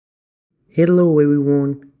Hello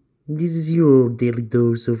everyone, this is your daily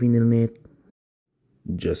dose of internet.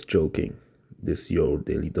 Just joking. This is your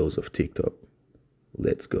daily dose of TikTok.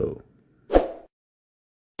 Let's go.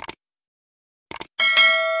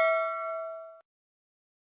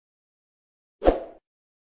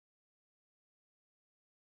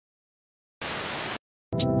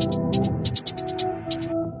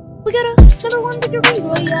 We got a #1 victory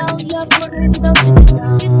royale. Yeah, 400,000.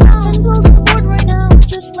 It's 10 goals on the board right now.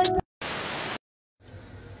 Just like.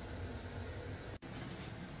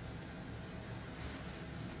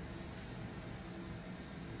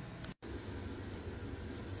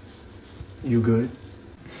 You good?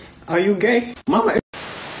 Are you gay? Mama.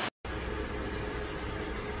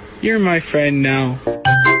 You're my friend now.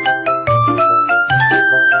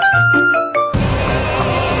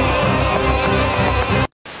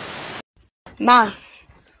 Ma.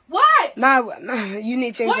 What? Ma, you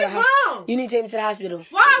need to take me to the hospital. What's wrong? You need to take me to the hospital.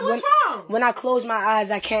 Why? What's wrong? When I close my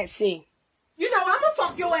eyes, I can't see. You know, I'm gonna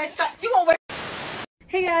fuck your ass up. You gonna wear.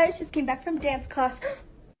 Hey guys, just came back from dance class.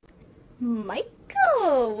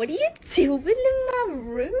 Michael, what are you doing in my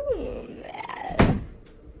room?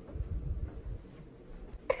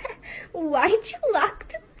 Why'd you lock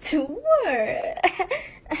the door?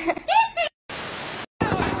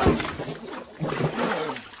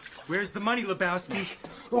 Where's the money, Lebowski?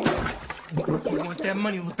 You want that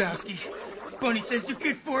money, Lebowski? Bunny says you're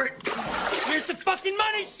good for it. Where's the fucking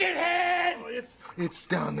money, shithead? It's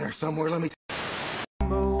down there somewhere. Let me.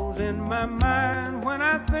 In my mind when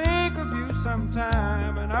I think of you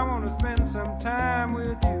sometime, and I want to spend some time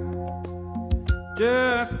with you.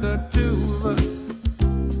 Just the two of us.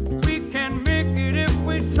 We can make it if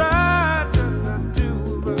we try. Just the two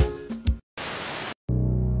of us.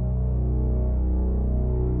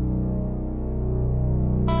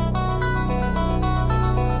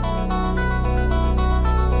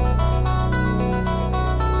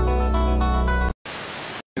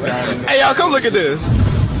 Hey y'all, come look at this.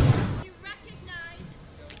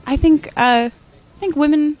 I think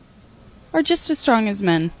women are just as strong as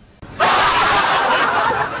men.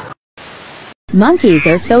 Monkeys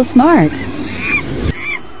are so smart.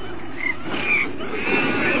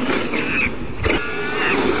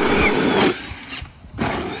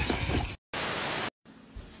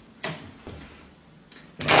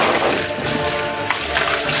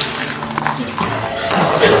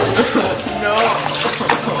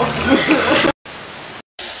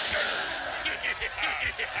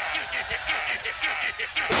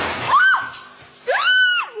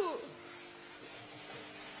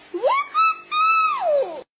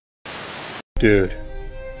 Dude,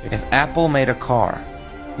 if Apple made a car,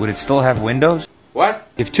 would it still have windows? What?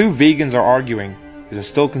 If two vegans are arguing, is it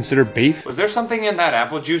still considered beef? Was there something in that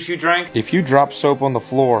apple juice you drank? If you drop soap on the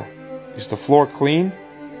floor, is the floor clean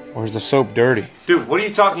or is the soap dirty? Dude, what are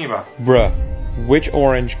you talking about? Bruh, which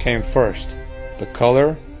orange came first? The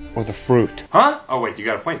color or the fruit? Huh? Oh wait, you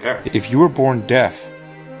got a point there. If you were born deaf,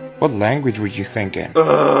 what language were you thinking?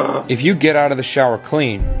 If you get out of the shower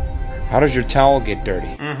clean, how does your towel get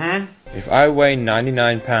dirty? If I weigh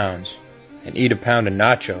 99 pounds and eat a pound of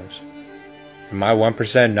nachos, am I 1%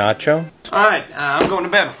 nacho? Alright, I'm going to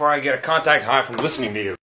bed before I get a contact high from listening to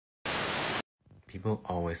you. People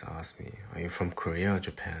always ask me, are you from Korea or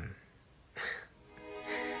Japan?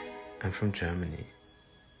 I'm from Germany.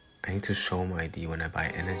 I need to show my ID when I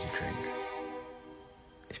buy energy drink.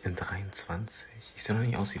 Ich bin 23. Ich sehe noch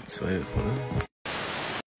nicht aus wie 12, oder?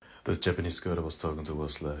 This Japanese girl was talking to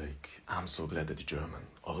us like, I'm so glad that you're German.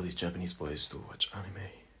 All these Japanese boys do watch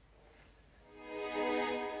anime.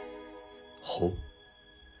 Ho?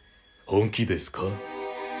 本気ですか?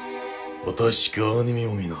 私がアニメ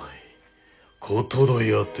を見ない。ことど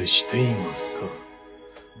やってしていますか?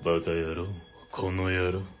 バカ野郎、この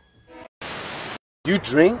野郎。 You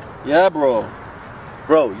drink? Yeah, bro.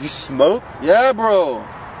 Bro, you smoke? Yeah, bro.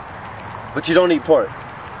 But you don't eat pork.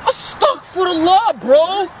 For the law,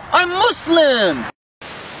 bro! I'm Muslim!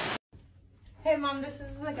 Hey mom, this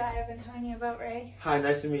is the guy I've been telling you about, Ray. Hi,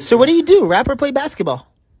 nice to meet you. So what do you do? Rap or play basketball?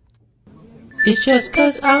 It's just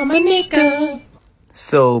cause I'm a nigga.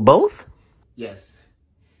 So both? Yes.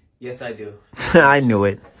 Yes, I do. I knew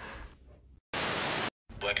it.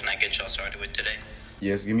 What can I get y'all started with today?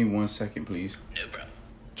 Yes, give me 1 second, please. No, bro.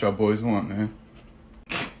 What y'all boys want, man?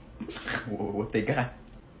 What they got?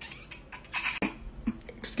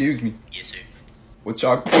 Excuse me. Yes, sir. What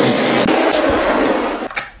y'all...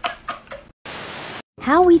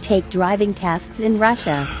 How we take driving tests in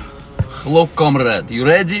Russia. Hello, comrade. You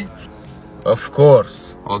ready? Of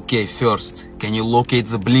course. Okay, first, can you locate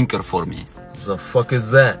the blinker for me? The fuck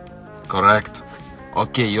is that? Correct.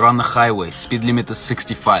 Okay, you're on the highway. Speed limit is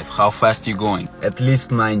 65. How fast are you going? At least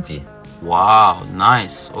 90. Wow,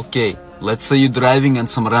 nice. Okay, let's say you're driving and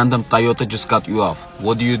some random Toyota just cut you off.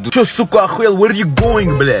 What do you do? Чё, сука, охуел? Where are you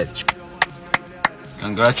going, блядь?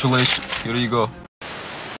 Congratulations. Here you go.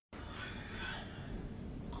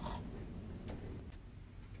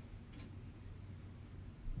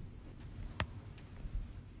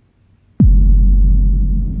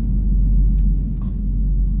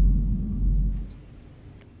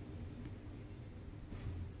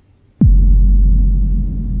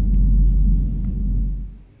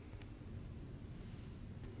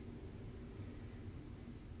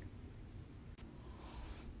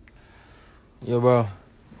 Yo, bro.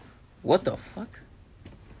 What the fuck?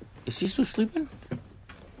 Is she still sleeping?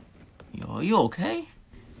 Yo, are you okay?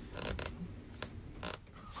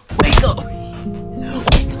 Wake up!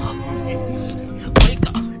 Wake up!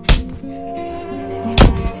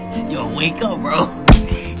 Yo, wake up, bro.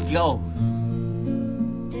 Yo.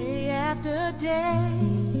 Day after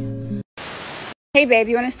day. Hey babe,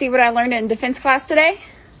 you want to see what I learned in defense class today?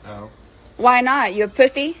 No. Why not? You a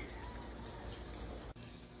pussy?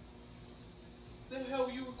 What the hell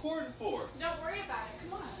were you recording for? Don't worry about it.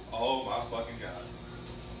 Come on. Oh my fucking god.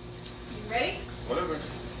 You ready? Whatever.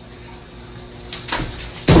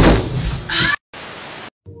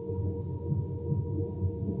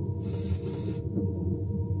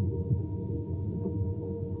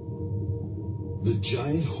 The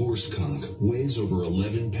giant horse cock weighs over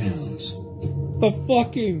 11 pounds. The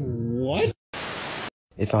fucking what?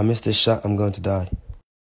 If I miss this shot, I'm going to die.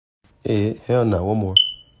 Yeah, hell no, one more.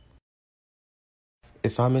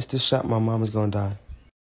 If I miss this shot, my mama's gonna die.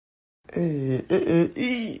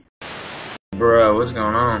 Bro, what's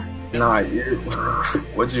going on? Nah, you.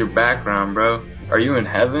 What's your background, bro? Are you in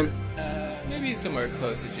heaven? Maybe somewhere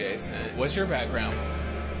close adjacent. What's your background?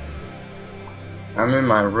 I'm in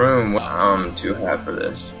my room. I'm too high for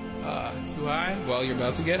this. Too high? Well, you're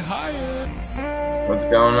about to get higher. What's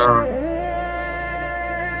going on?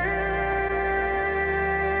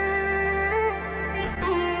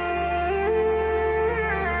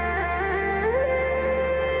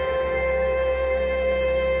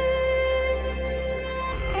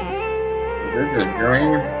 Is this a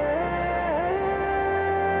dream?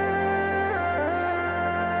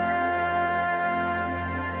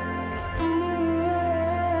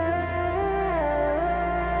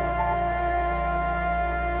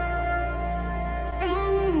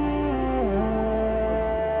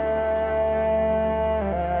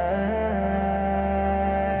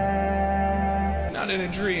 Not in a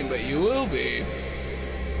dream, but you will be.